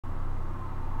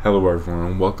Hello everyone,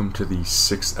 and welcome to the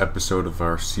 6th episode of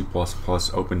our C++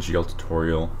 OpenGL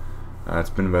tutorial. It's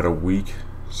been about a week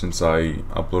since I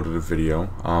uploaded a video,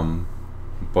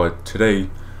 but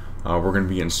today we're going to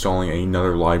be installing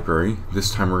another library.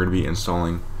 This time we're going to be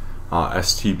installing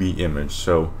STB image.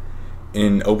 So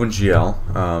in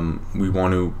OpenGL, we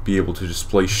want to be able to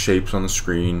display shapes on the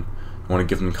screen, we want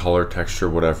to give them color, texture,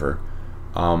 whatever.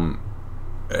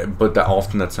 But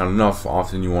that's not enough.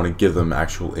 Often you want to give them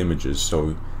actual images.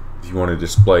 So if you want to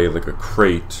display like a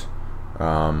crate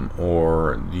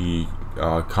or the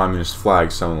communist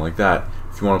flag, something like that,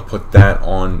 if you want to put that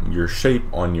on your shape,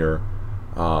 on your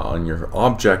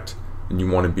object, then you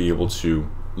want to be able to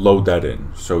load that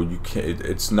in. So you can.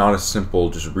 It's not as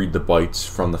simple just read the bytes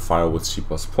from the file with C++.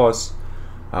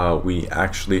 We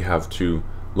actually have to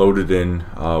load it in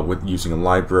with using a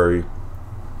library.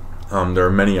 There are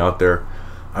many out there.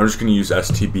 I'm just going to use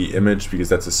STB image because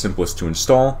that's the simplest to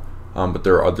install, but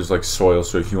there are others like soil,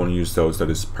 so if you want to use those, that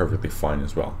is perfectly fine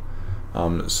as well.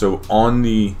 So on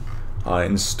the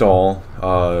install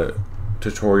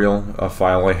tutorial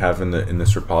file I have in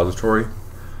this repository,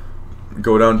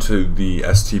 go down to the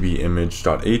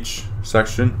stbimage.h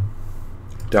section,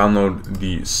 download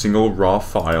the single raw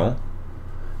file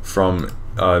from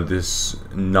this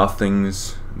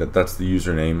nothings, that's the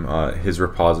username, his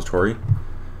repository.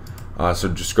 So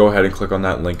just go ahead and click on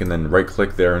that link and then right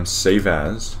click there and save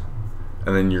as,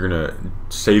 and then you're gonna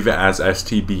save it as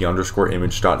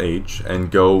stb_image.h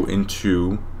and go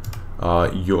into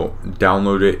you'll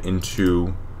download it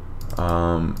into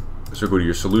so go to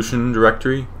your solution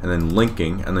directory and then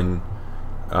linking and then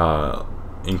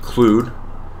include,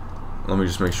 let me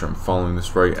just make sure I'm following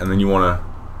this right, and then you want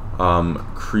to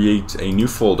create a new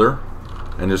folder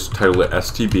and just title it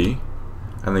STB,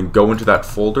 and then go into that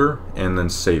folder and then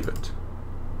save it.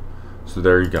 So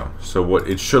there you go. So what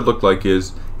it should look like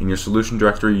is in your solution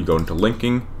directory you go into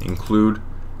linking, include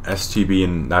STB,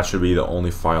 and that should be the only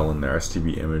file in there,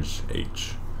 STB image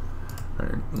H.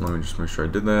 Alright, let me just make sure I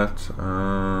did that.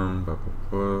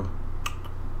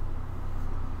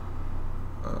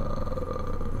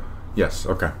 Yes,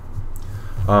 okay.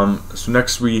 So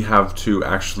next we have to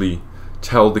actually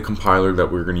tell the compiler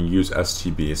that we're going to use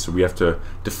STB. So we have to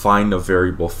define a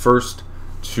variable first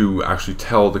to actually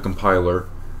tell the compiler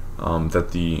that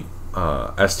the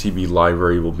STB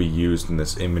library will be used in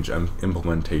this image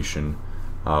implementation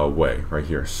way right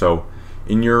here. So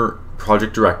in your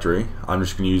project directory, I'm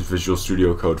just going to use Visual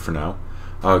Studio Code for now.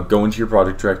 Go into your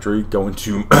project directory, go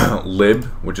into lib,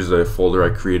 which is a folder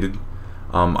I created.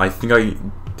 I think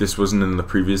this wasn't in the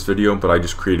previous video, but I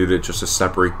just created it just to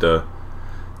separate the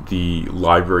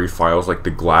library files, like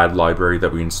the GLAD library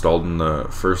that we installed in the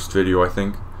first video, I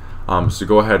think. So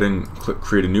go ahead and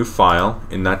create a new file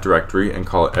in that directory and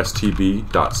call it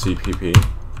stb.cpp,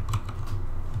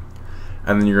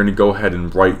 and then you're going to go ahead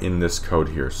and write in this code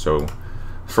here. So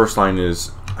first line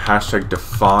is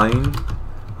 #define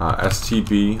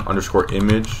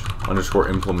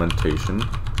stb_image_implementation.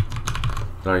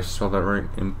 Did I spell that right?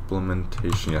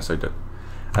 Implementation, yes I did.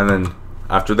 And then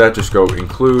after that just go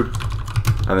include,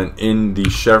 and then in the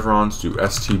chevrons do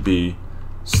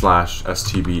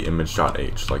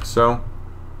stb/stbimage.h, like so,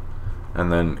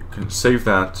 and then can save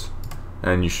that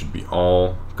and you should be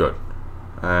all good.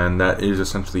 And that is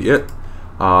essentially it.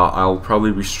 I'll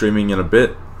probably be streaming in a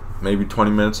bit, maybe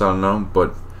 20 minutes, I don't know,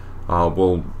 but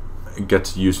we'll get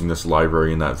to using this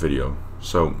library in that video.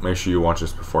 So make sure you watch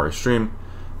this before I stream,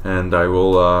 and I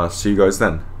will see you guys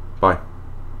then. Bye.